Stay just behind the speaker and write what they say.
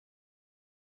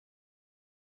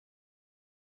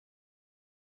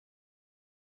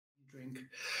Drink.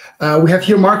 We have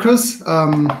here Markus.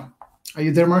 Are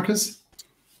you there, Markus?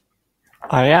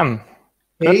 I am.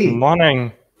 Hey. Good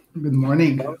morning. Good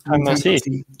morning. Long time no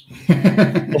see.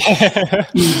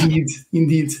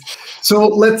 Indeed. So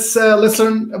let's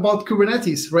learn about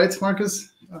Kubernetes, right,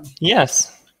 Markus?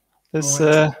 Yes, this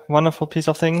wonderful piece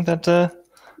of thing that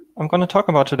I'm going to talk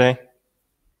about today.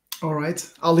 All right,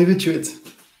 I'll leave it to it.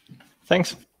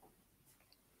 Thanks.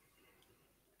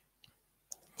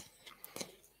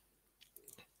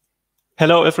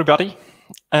 Hello, everybody.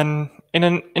 And in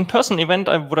an in-person event,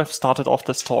 I would have started off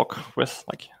this talk with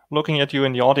looking at you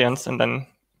in the audience and then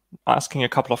asking a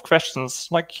couple of questions,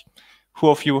 like who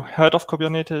of you heard of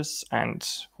Kubernetes and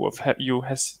who of you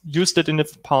has used it in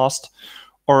the past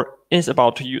or is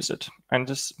about to use it and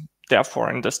is therefore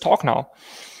in this talk now.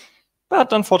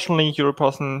 But unfortunately,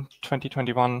 EuroPython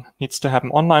 2021 needs to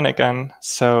happen online again.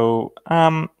 So,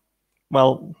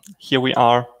 well, here we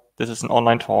are. This is an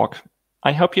online talk.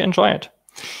 I hope you enjoy it.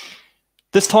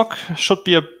 This talk should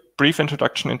be a brief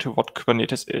introduction into what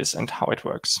Kubernetes is and how it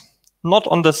works. Not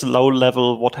on this low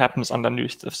level, what happens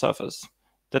underneath the surface.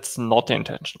 That's not the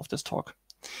intention of this talk.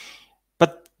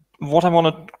 But what I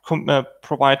want to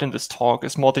provide in this talk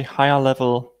is more the higher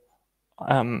level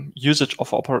usage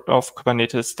of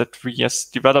Kubernetes that we as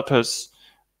developers,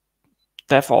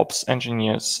 DevOps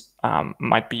engineers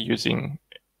might be using,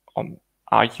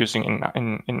 are using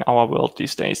in our world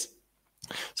these days.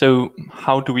 So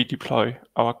how do we deploy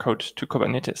our code to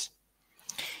Kubernetes?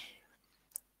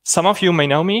 Some of you may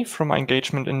know me from my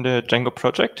engagement in the Django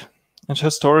project, and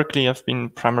historically I've been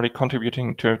primarily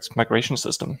contributing to its migration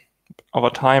system. Over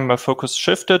time, my focus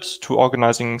shifted to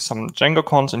organizing some Django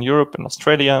cons in Europe and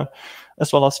Australia,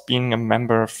 as well as being a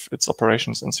member of its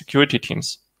operations and security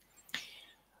teams.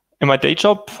 In my day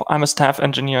job, I'm a staff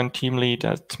engineer and team lead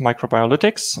at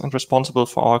Microbiolytics and responsible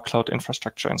for our cloud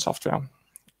infrastructure and software.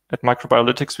 At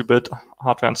Microbiolytics, we build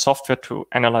hardware and software to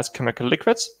analyze chemical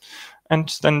liquids and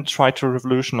then try to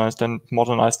revolutionize and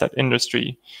modernize that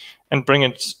industry and bring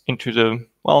it into the,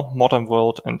 well, modern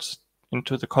world and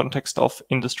into the context of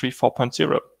Industry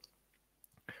 4.0.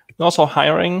 We're also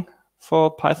hiring for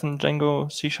Python,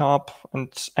 Django, C#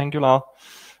 and Angular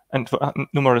and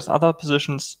numerous other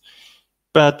positions.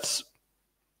 But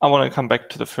I want to come back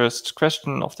to the first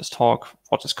question of this talk.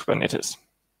 What is Kubernetes?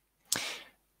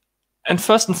 And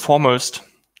first and foremost,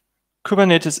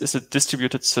 Kubernetes is a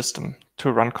distributed system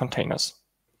to run containers.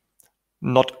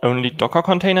 Not only Docker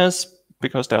containers,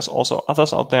 because there's also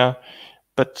others out there,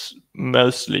 but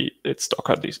mostly it's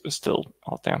Docker is still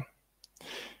out there.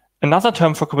 Another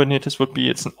term for Kubernetes would be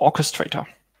it's an orchestrator.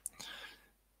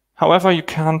 However, you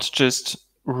can't just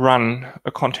run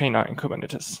a container in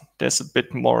Kubernetes. There's a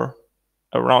bit more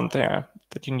around there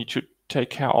that you need to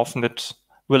take care of and that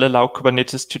will allow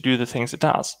Kubernetes to do the things it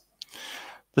does.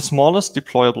 The smallest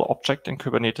deployable object in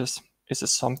Kubernetes is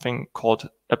something called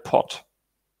a pod.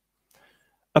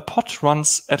 A pod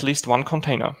runs at least one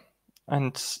container,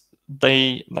 and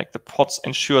the pods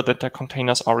ensure that their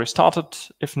containers are restarted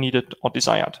if needed or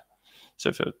desired. So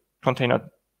if a container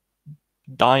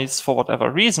dies for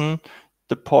whatever reason,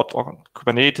 the pod or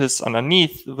Kubernetes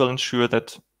underneath will ensure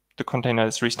that the container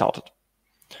is restarted.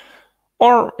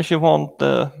 Or if you want,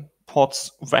 the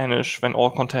pods vanish when all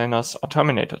containers are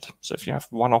terminated. So if you have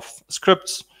one-off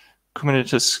scripts,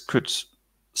 Kubernetes could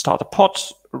start a pod,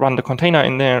 run the container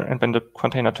in there, and when the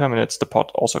container terminates, the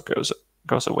pod also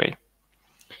goes away.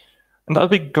 And I'll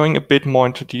be going a bit more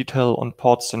into detail on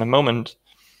pods in a moment.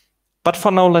 But for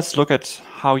now, let's look at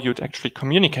how you'd actually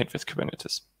communicate with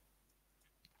Kubernetes.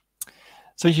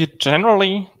 So you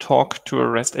generally talk to a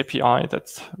REST API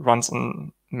that runs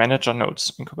on manager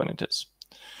nodes in Kubernetes.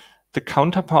 The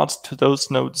counterparts to those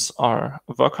nodes are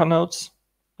worker nodes.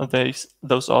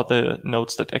 Those are the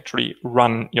nodes that actually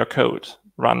run your code,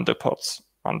 run the pods,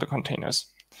 run the containers.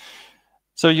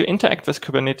 So you interact with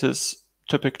Kubernetes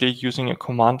typically using a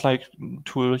command-like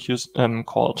tool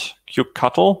called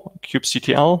kubectl,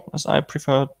 kubectl, as I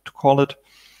prefer to call it.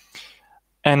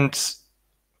 And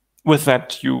with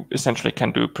that, you essentially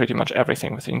can do pretty much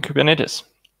everything within Kubernetes.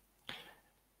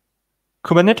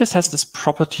 Kubernetes has this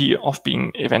property of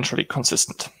being eventually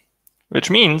consistent, which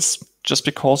means just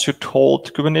because you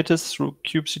told Kubernetes through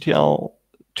kubectl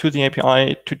to the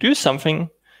API to do something,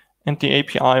 and the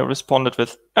API responded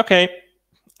with, okay,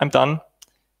 I'm done,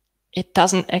 it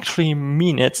doesn't actually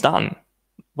mean it's done.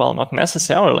 Well, not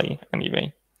necessarily,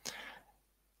 anyway.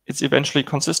 It's eventually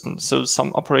consistent. So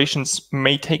some operations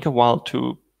may take a while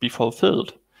to be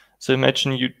fulfilled. So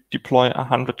imagine you deploy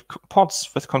 100 pods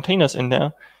with containers in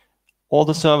there. All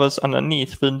the servers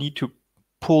underneath will need to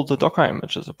pull the Docker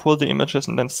images or pull the images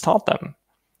and then start them.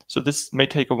 So this may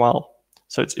take a while.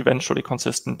 So it's eventually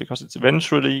consistent because it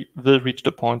eventually will reach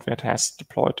the point where it has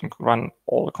deployed and run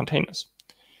all the containers.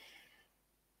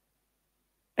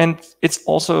 And it's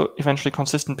also eventually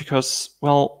consistent because,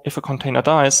 well, if a container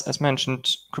dies, as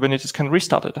mentioned, Kubernetes can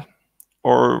restart it.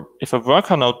 Or if a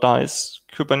worker node dies,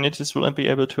 Kubernetes will be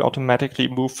able to automatically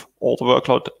move all the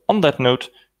workload on that node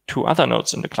to other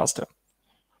nodes in the cluster.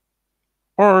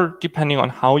 Or depending on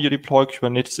how you deploy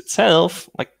Kubernetes itself,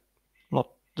 like not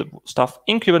the stuff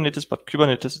in Kubernetes, but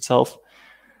Kubernetes itself,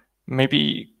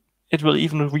 maybe it will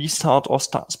even restart or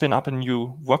spin up a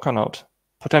new worker node,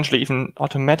 potentially even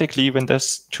automatically when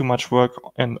there's too much work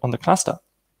on the cluster.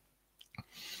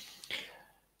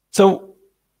 So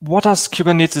what does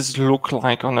Kubernetes look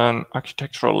like on an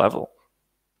architectural level?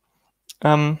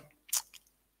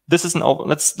 This is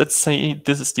let's say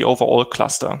this is the overall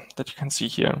cluster that you can see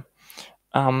here.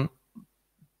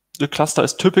 The cluster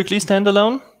is typically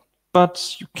standalone,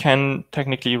 but you can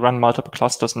technically run multiple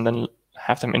clusters and then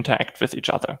have them interact with each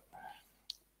other.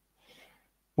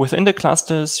 Within the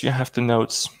clusters, you have the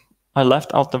nodes. I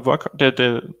left out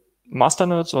the master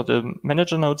nodes or the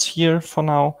manager nodes here for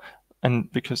now,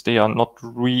 and because they are not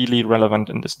really relevant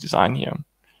in this design here.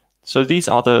 So these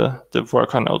are the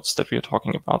worker nodes that we are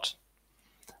talking about.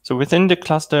 So within the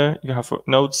cluster, you have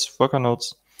nodes, worker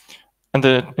nodes, and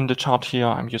in the chart here,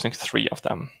 I'm using 3 of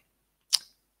them.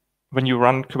 When you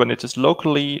run Kubernetes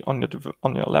locally on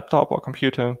your laptop or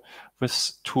computer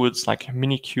with tools like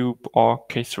Minikube or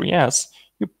K3s,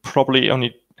 you probably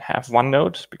only have 1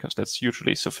 node because that's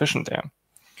usually sufficient there.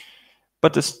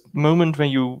 But this moment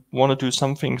when you want to do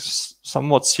something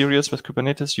somewhat serious with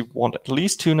Kubernetes, you want at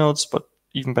least 2 nodes, but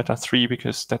even better 3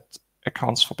 because that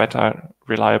accounts for better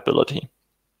reliability.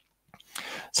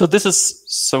 So this is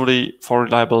solely for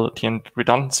reliability and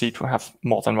redundancy to have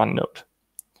more than 1 node.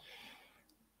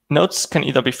 Nodes can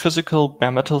either be physical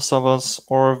bare metal servers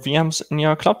or VMs in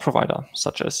your cloud provider,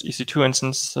 such as EC2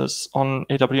 instances on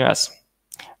AWS.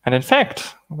 And in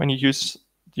fact, when you use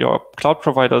your cloud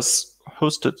provider's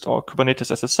hosted or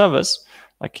Kubernetes as a service,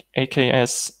 like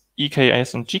AKS,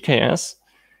 EKS, and GKS,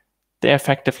 they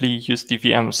effectively use the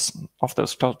VMs of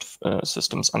those cloud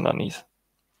systems underneath.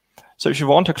 So if you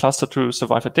want a cluster to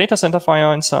survive a data center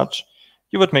fire and such,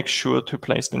 you would make sure to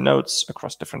place the nodes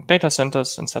across different data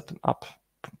centers and set them up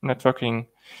networking.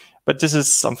 But this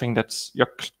is something that your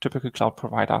typical cloud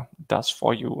provider does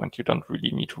for you, and you don't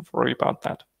really need to worry about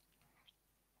that.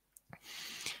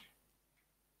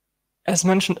 As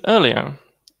mentioned earlier,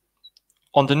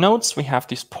 on the nodes, we have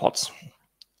these pods,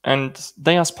 and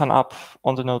they are spun up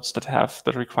on the nodes that have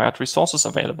the required resources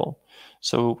available.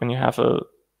 So when you have a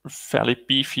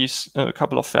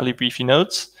couple of fairly beefy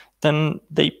nodes, then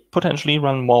they potentially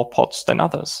run more pods than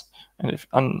others. And if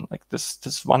unlike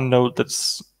this one node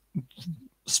that's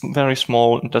very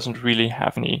small and doesn't really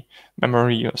have any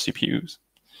memory or CPUs.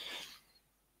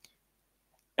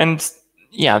 And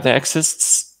yeah, there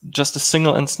exists just a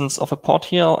single instance of a pod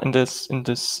here in this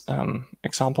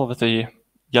example with the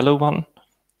yellow one.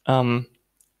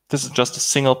 This is just a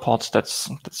single pod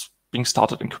that's being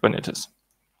started in Kubernetes.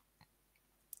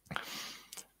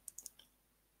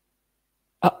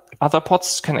 Other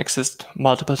pods can exist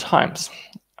multiple times.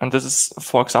 And this is,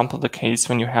 for example, the case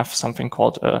when you have something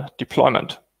called a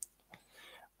deployment,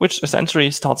 which essentially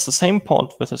starts the same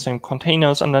pod with the same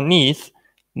containers underneath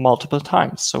multiple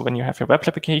times. So when you have your web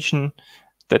application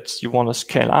that you want to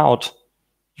scale out,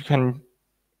 you can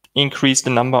increase the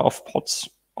number of pods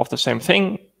of the same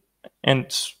thing,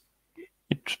 and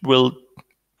it will,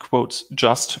 quote,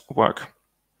 just work.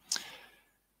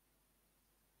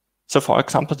 So for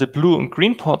example, the blue and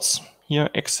green pods here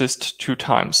exist 2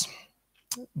 times.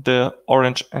 The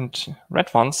orange and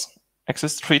red ones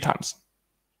exist 3 times.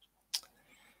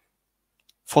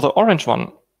 For the orange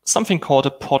one, something called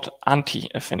a pod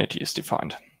anti-affinity is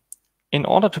defined. In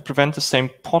order to prevent the same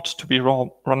pod to be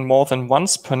run more than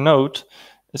once per node,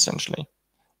 essentially.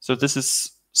 So this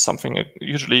is something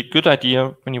usually a good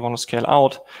idea when you want to scale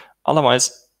out.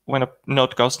 Otherwise, when a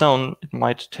node goes down, it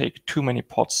might take too many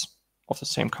pods of the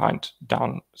same kind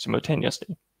down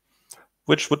simultaneously,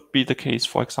 which would be the case,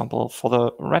 for example, for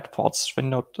the red pods when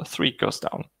node 3 goes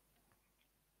down.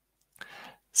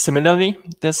 Similarly,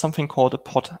 there's something called a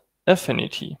pod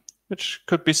affinity, which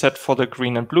could be set for the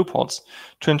green and blue pods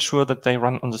to ensure that they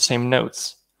run on the same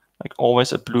nodes, like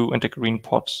always a blue and a green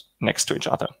pod next to each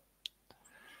other.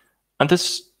 And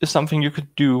this is something you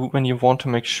could do when you want to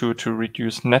make sure to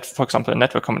reduce, for example,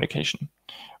 network communication,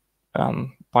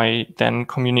 by then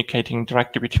communicating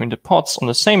directly between the pods on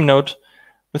the same node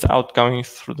without going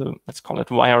through the, let's call it,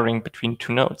 wiring between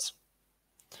 2 nodes.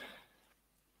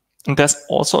 And there's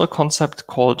also a concept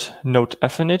called node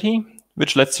affinity,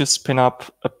 which lets you spin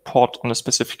up a pod on a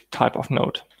specific type of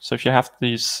node. So if you have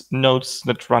these nodes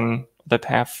that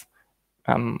have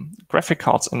graphic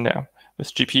cards in there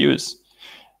with GPUs,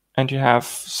 and you have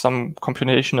some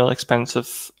computational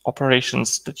expensive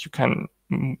operations that you can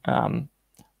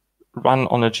run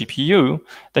on a GPU,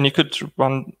 then you could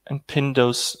run and pin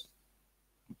those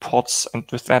pods and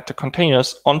with that the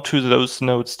containers onto those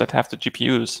nodes that have the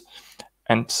GPUs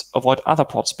and avoid other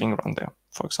pods being run there,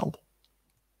 for example.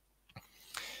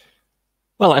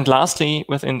 Well, and lastly,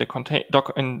 within the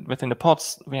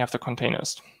pods, we have the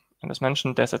containers. And as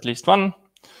mentioned, there's at least one.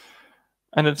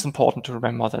 And it's important to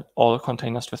remember that all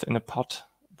containers within a pod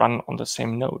run on the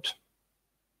same node.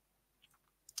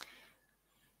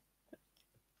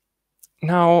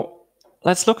 Now,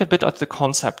 let's look a bit at the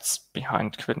concepts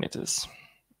behind Kubernetes.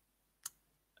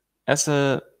 As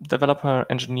a developer,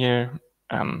 engineer,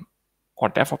 or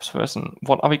DevOps person,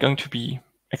 what are we going to be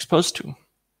exposed to?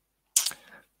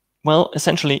 Well,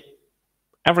 essentially,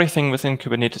 everything within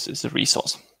Kubernetes is a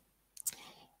resource.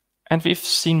 And we've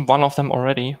seen one of them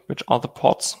already, which are the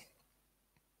pods.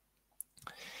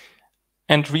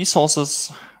 And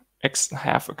resources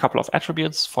have a couple of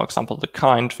attributes. For example, the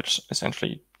kind, which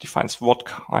essentially defines what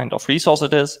kind of resource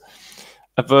it is,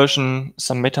 a version,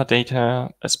 some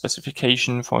metadata, a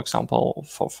specification, for example,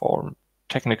 for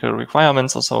technical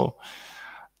requirements or so.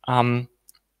 And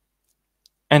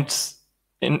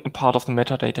in part of the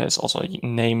metadata is also a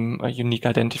name, a unique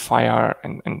identifier,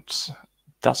 and a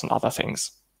dozen other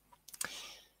things.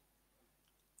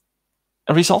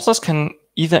 Resources can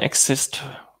either exist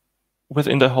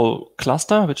within the whole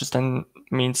cluster, which then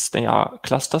means they are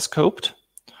cluster scoped,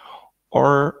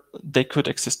 or they could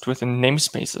exist within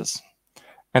namespaces.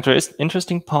 And the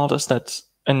interesting part is that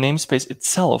a namespace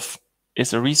itself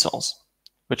is a resource,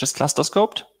 which is cluster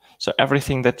scoped. So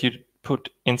everything that you put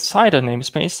inside a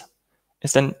namespace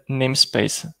is then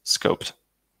namespace scoped.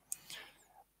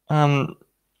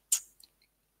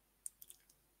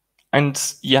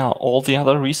 And yeah, all the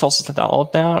other resources that are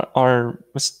out there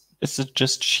it's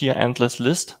just sheer endless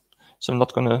list. So I'm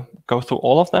not going to go through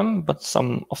all of them, but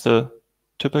some of the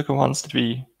typical ones that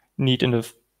we need in the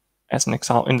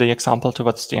example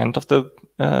towards the end of the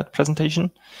presentation.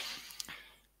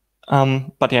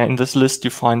 But yeah, in this list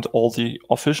you find all the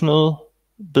official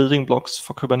building blocks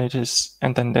for Kubernetes,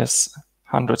 and then there's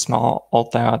hundreds more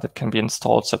out there that can be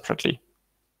installed separately.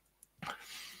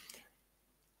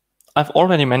 I've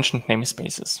already mentioned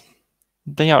namespaces.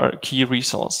 They are a key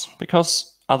resource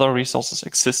because other resources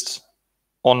exist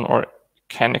on or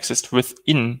can exist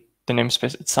within the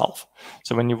namespace itself.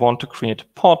 So when you want to create a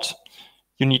pod,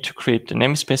 you need to create the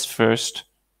namespace first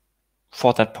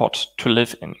for that pod to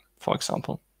live in, for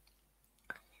example.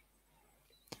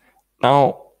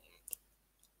 Now,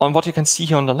 on what you can see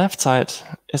here on the left side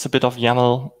is a bit of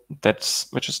YAML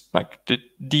which is like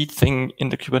the thing in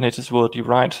the Kubernetes world you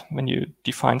write when you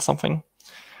define something.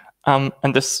 And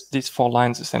these 4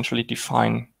 lines essentially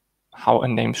define how a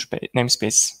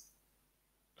namespace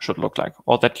should look like,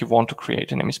 or that you want to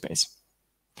create a namespace.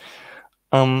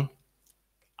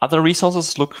 Other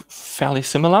resources look fairly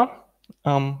similar,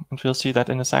 and we'll see that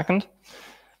in a second.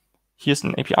 Here's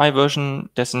an API version,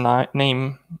 there's a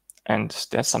name, and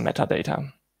there's some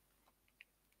metadata.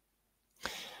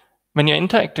 When you're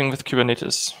interacting with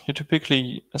Kubernetes, you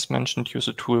typically, as mentioned, use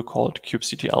a tool called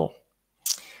kubectl.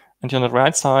 And on the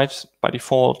right side, by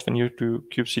default, when you do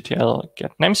kubectl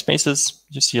get namespaces,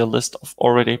 you see a list of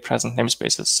already present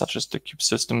namespaces, such as the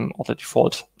kubesystem or the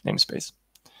default namespace.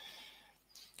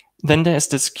 Then there's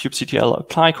this kubectl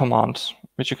apply command,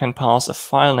 which you can pass a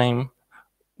file name,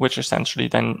 which essentially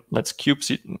then lets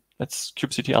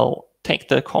kubectl take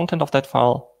the content of that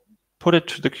file, put it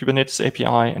to the Kubernetes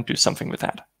API, and do something with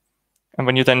that. And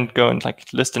when you then go and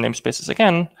list the namespaces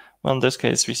again, well, in this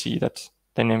case, we see that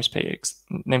the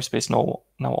namespace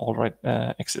now already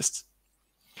exists.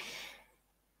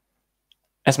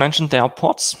 As mentioned, there are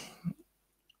pods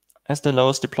as the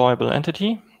lowest deployable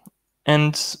entity.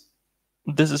 And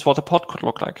this is what a pod could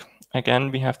look like.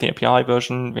 Again, we have the API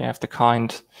version, we have the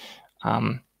kind.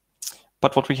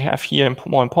 But what we have here,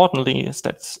 more importantly, is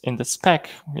that in the spec,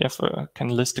 we can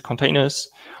list the containers,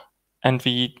 and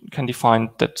we can define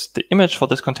that the image for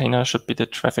this container should be the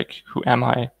traffic who am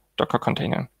I Docker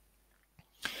container.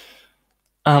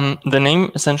 The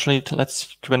name essentially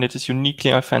lets Kubernetes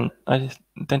uniquely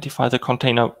identify the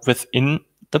container within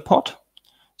the pod.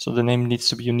 So the name needs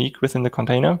to be unique within the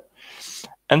container.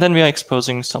 And then we are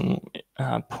exposing some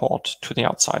port to the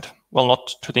outside. Well,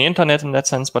 not to the internet in that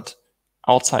sense, but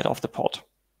outside of the pod.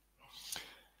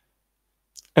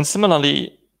 And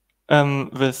similarly,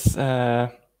 with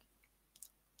the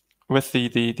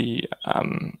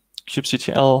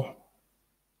kubectl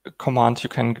command, you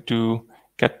can do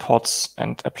get pods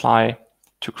and apply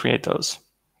to create those.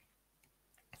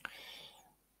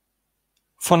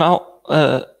 For now,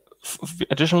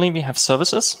 additionally, we have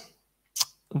services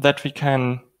that we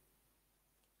can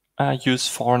use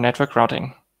for network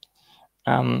routing.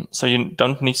 So you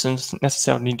don't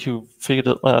necessarily need to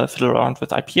fiddle around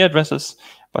with IP addresses,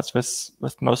 but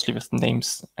mostly with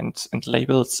names and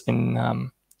labels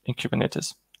in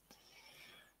Kubernetes.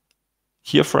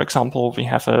 Here, for example, we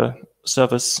have a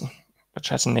service which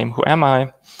has a name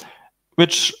whoami,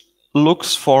 which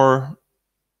looks for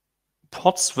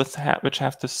pods which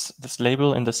have this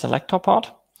label in the selector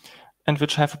part, and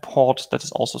which have a port that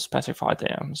is also specified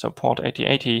there. So port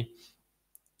 8080,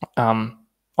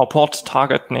 or port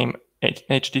target name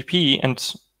HTTP,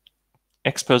 and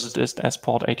exposes it as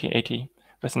port 8080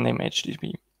 with the name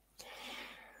HTTP,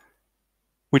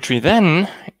 which we then,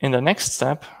 in the next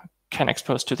step, can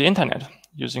expose to the internet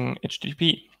using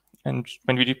HTTP. And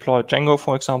when we deploy Django,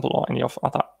 for example, or any of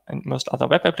most other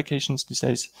web applications these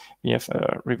days, we have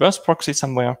a reverse proxy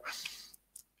somewhere,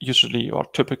 usually or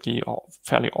typically or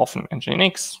fairly often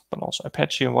Nginx, but also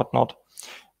Apache or whatnot.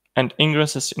 And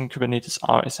ingresses in Kubernetes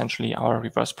are essentially our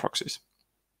reverse proxies.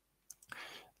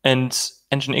 And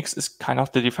Nginx is kind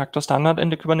of the de facto standard in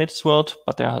the Kubernetes world,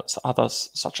 but there are others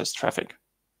such as Traffic.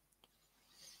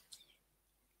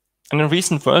 And in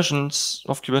recent versions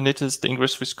of Kubernetes, the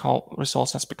ingress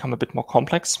resource has become a bit more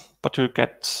complex, but you'll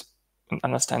get and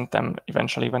understand them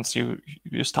eventually once you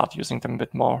start using them a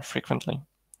bit more frequently.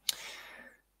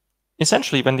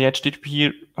 Essentially, when the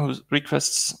HTTP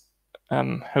requests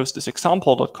host is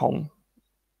example.com,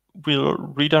 will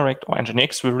redirect, or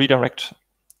Nginx will redirect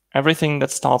everything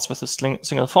that starts with a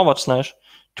single forward slash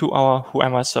to our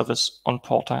whoami service on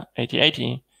port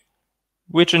 8080,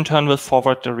 which in turn will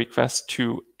forward the request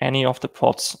to any of the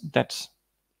ports that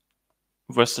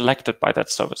were selected by that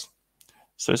service.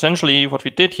 So essentially what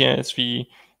we did here is we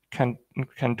can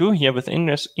do here with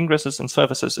ingresses and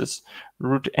services is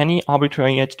route any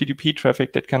arbitrary HTTP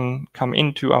traffic that can come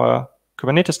into our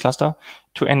Kubernetes cluster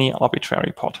to any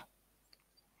arbitrary port.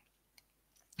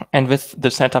 And with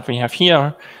the setup we have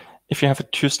here, if you have a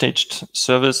two-staged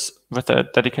service with a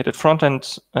dedicated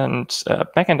front-end and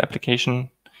back-end application,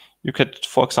 you could,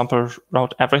 for example,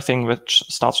 route everything which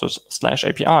starts with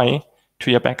 /API to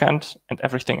your backend and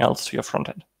everything else to your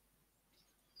frontend.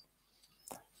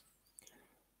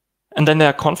 And then there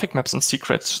are config maps and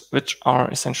secrets, which are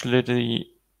essentially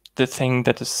the thing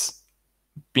that is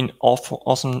been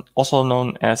also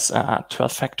known as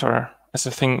 12-factor, as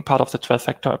a thing part of the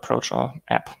 12-factor approach or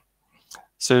app.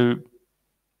 So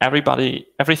everything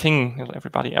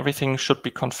should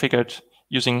be configured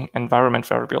using environment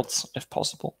variables if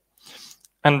possible.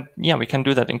 And yeah, we can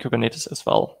do that in Kubernetes as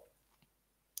well.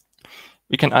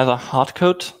 We can either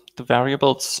hardcode the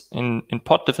variables in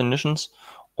pod definitions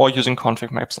or using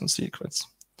config maps and secrets.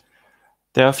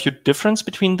 There are a few differences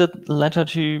between the latter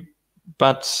two,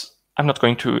 but I'm not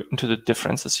going into the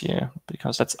differences here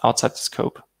because that's outside the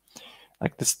scope.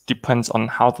 Like this depends on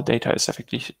how the data is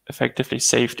effectively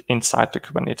saved inside the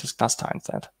Kubernetes cluster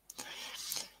instead.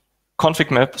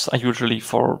 Config maps are usually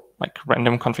for like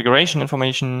random configuration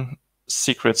information.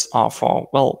 Secrets are for,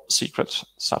 well, secrets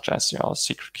such as your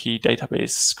secret key,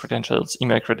 database credentials,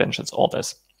 email credentials, all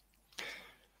this.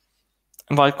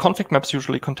 And while config maps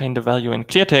usually contain the value in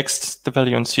clear text, the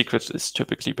value in secrets is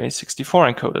typically base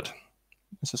 64 encoded.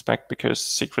 I suspect because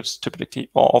secrets typically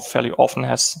or fairly often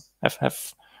have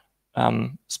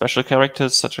special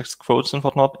characters such as quotes and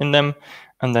whatnot in them,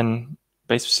 and then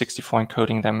base 64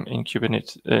 encoding them in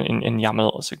Kubernetes in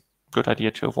YAML is a good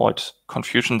idea to avoid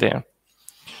confusion there.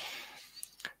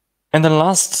 And then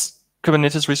last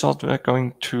Kubernetes resource we're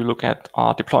going to look at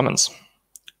are deployments.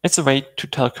 It's a way to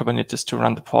tell Kubernetes to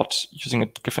run the pod using a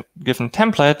given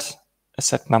template a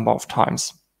set number of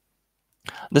times.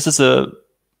 This is a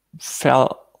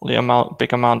fairly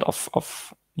big amount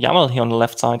of YAML here on the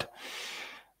left side.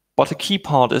 But the key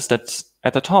part is that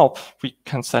at the top, we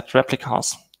can set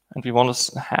replicas. And we want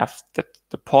to have that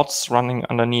the pods running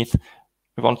underneath,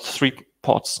 we want 3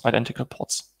 pods, identical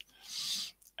pods.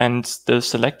 And the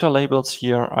selector labels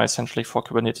here are essentially for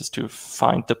Kubernetes to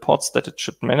find the pods that it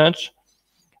should manage.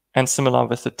 And similar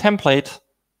with the template,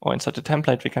 or inside the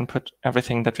template, we can put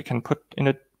everything that we can put in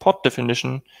a pod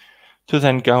definition to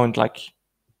then go and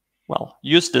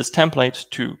use this template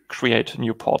to create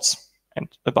new pods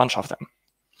and a bunch of them.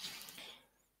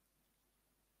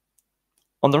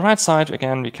 On the right side,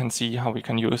 again, we can see how we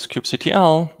can use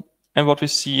kubectl. And what we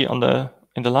see in the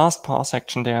last par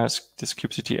section there is this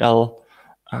kubectl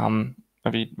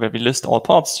where we list all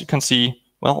pods. You can see,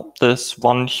 well, there's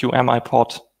one whoami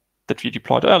pod that we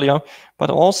deployed earlier, but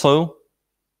also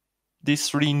these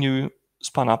 3 new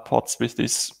spun up pods with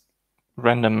these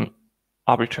random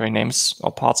arbitrary names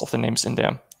or parts of the names in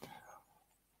there.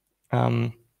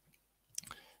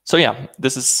 So yeah,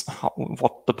 this is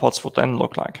what the pods would then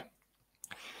look like.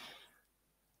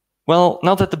 Well,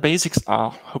 now that the basics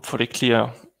are hopefully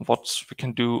clear, what we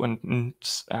can do and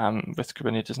with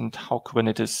Kubernetes and how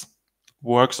Kubernetes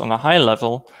works on a high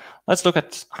level, let's look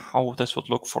at how this would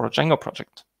look for a Django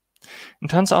project. It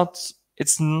turns out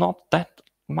it's not that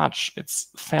much. It's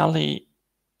fairly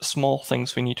small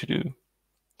things we need to do.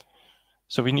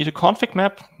 So we need a config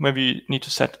map where we need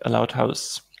to set allowed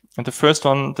hosts. And the first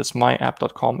one, this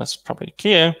myapp.com, is probably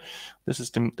clear. This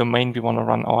is the domain we want to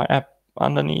run our app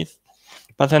underneath.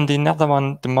 But then the another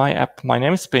one, the myapp, my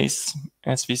namespace,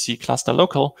 SVC cluster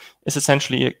local, is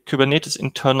essentially a Kubernetes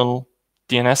internal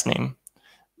DNS name.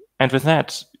 And with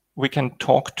that, we can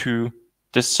talk to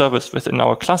this service within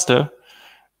our cluster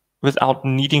without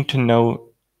needing to know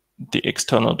the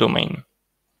external domain.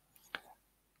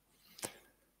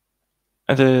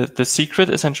 The secret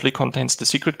essentially contains the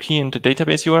secret key and the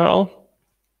database URL,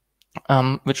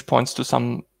 which points to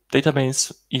some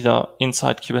database either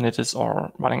inside Kubernetes or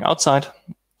running outside.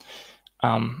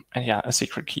 And yeah, a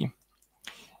secret key.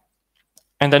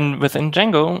 And then within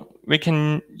Django, we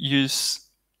can use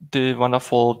the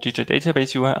wonderful DJ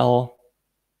database URL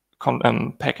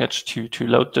package to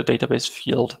load the database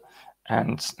field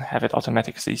and have it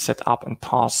automatically set up and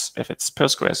parse if it's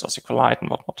Postgres or SQLite and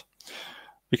whatnot.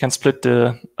 We can split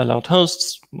the allowed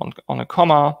hosts on a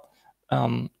comma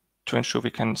to ensure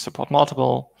we can support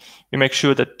multiple. We make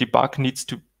sure that debug needs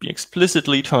to be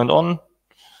explicitly turned on,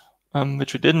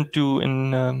 which we didn't do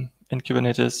in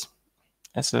Kubernetes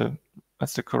as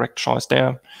the correct choice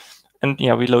there. And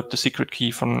yeah, we load the secret key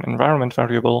from an environment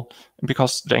variable. And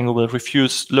because Django will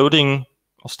refuse loading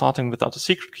or starting without a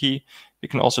secret key, we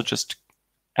can also just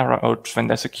error out when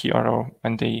there's a key error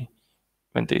when the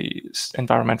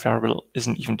environment variable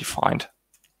isn't even defined.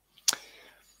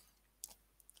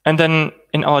 And then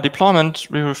in our deployment,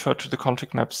 we refer to the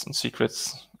config maps and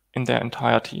secrets in their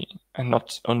entirety and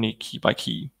not only key by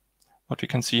key, what we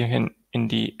can see here in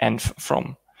the env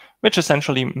from, which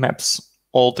essentially maps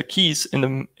all the keys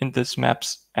in this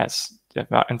maps as the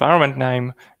environment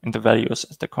name and the values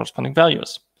as the corresponding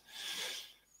values.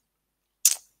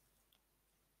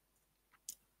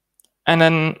 And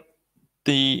then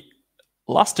the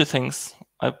last 2 things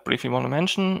I briefly want to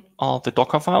mention are the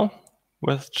Docker file,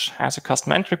 which has a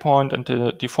custom entry point, and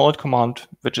the default command,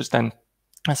 which is then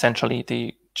essentially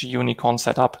the gUnicorn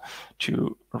setup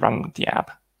to run the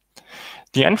app.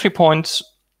 The entry point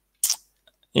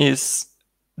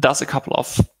does a couple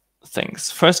of things.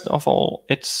 First of all,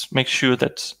 it makes sure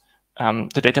that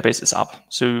the database is up.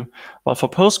 So while for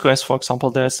Postgres, for example,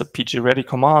 there's a pgready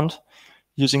command,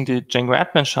 using the Django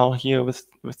admin shell here with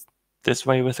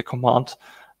the command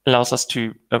allows us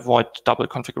to avoid double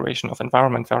configuration of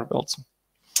environment variables.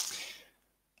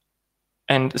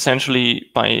 And essentially,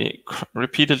 by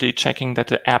repeatedly checking that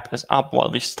the app is up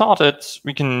while we started,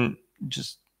 we can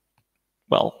just,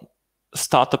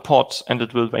 start the pod, and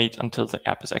it will wait until the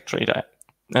app is actually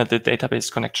the database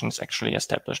connection is actually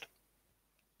established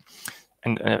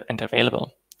and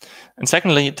available. And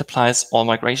secondly, it applies all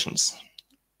migrations.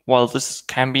 While this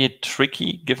can be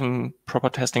tricky, given proper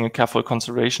testing and careful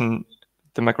consideration,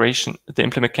 the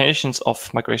implications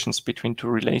of migrations between 2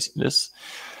 releases,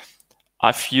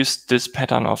 I've used this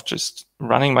pattern of just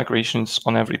running migrations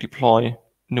on every deploy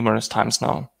numerous times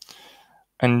now.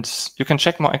 And you can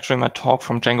check my talk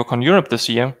from DjangoCon Europe this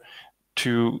year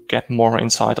to get more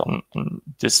insight on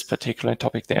this particular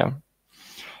topic there.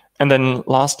 And then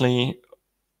lastly,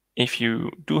 if you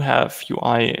do have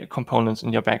UI components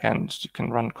in your backend, you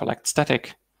can run collect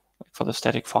static for the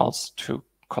static files to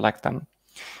collect them.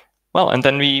 Well, and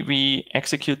then we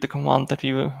execute the command that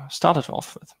we started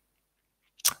off with.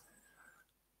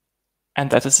 And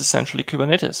that is essentially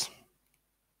Kubernetes.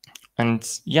 And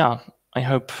yeah, I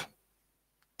hope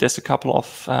there's a couple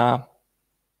of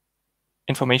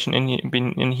information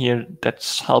in here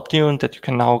that's helped you and that you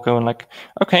can now go and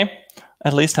okay,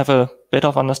 at least have a bit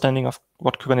of understanding of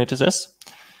what Kubernetes is.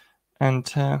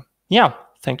 And yeah,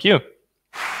 thank you.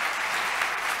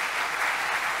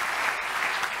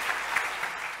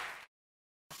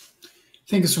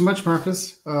 Thank you so much,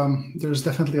 Markus. There's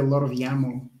definitely a lot of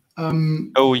YAML.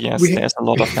 Oh yes, there's a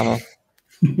lot of YAML.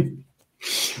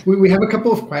 We have a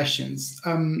couple of questions.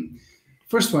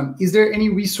 First one, is there any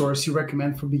resource you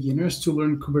recommend for beginners to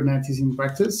learn Kubernetes in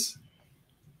practice?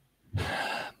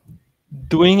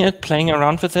 Doing it, playing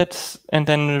around with it, and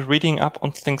then reading up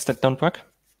on things that don't work.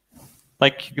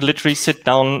 like literally sit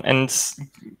down and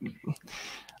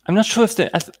I'm not sure if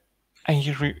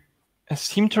I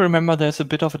seem to remember there's a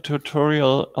bit of a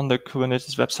tutorial on the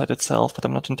Kubernetes website itself, but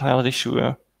I'm not entirely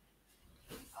sure.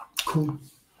 Cool.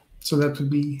 So that would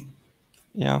be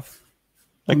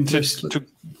like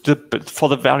for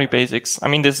the very basics. I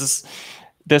mean, there's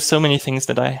so many things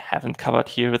that I haven't covered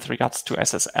here with regards to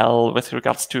SSL, with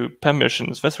regards to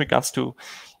permissions, with regards to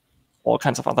all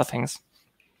kinds of other things.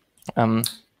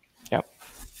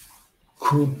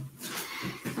 Cool.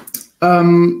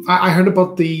 I heard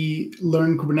about the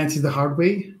learn Kubernetes the hard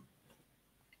way.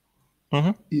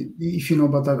 If you know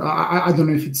about that, I don't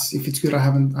know if it's good. I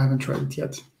haven't tried it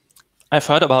yet. I've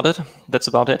heard about it. That's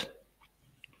about it.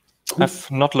 Cool.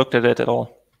 I've not looked at it at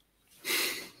all.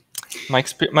 My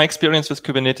experience with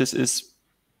Kubernetes is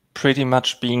pretty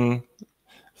much being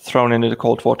thrown into the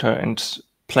cold water and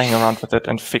playing around with it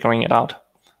and figuring it out,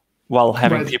 while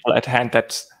having people at hand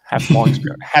that have more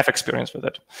have experience with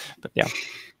it. But yeah.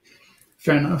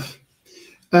 Fair enough.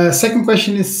 Second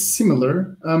question is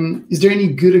similar. Is there any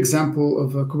good example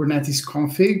of a Kubernetes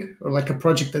config or like a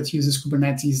project that uses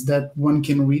Kubernetes that one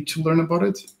can read to learn about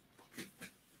it?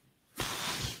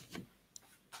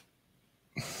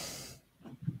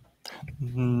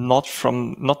 Not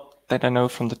that I know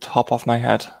from the top of my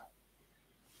head.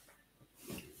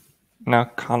 No,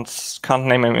 can't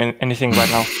name anything right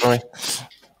now. Sorry.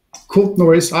 Cool, no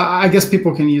worries. I guess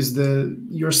people can use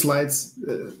your slides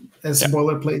as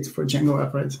boilerplate for Django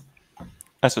app, right?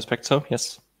 I suspect so,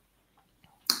 yes.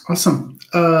 Awesome.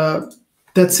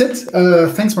 That's it.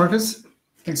 Thanks, Markus.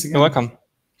 Thanks again. You're welcome.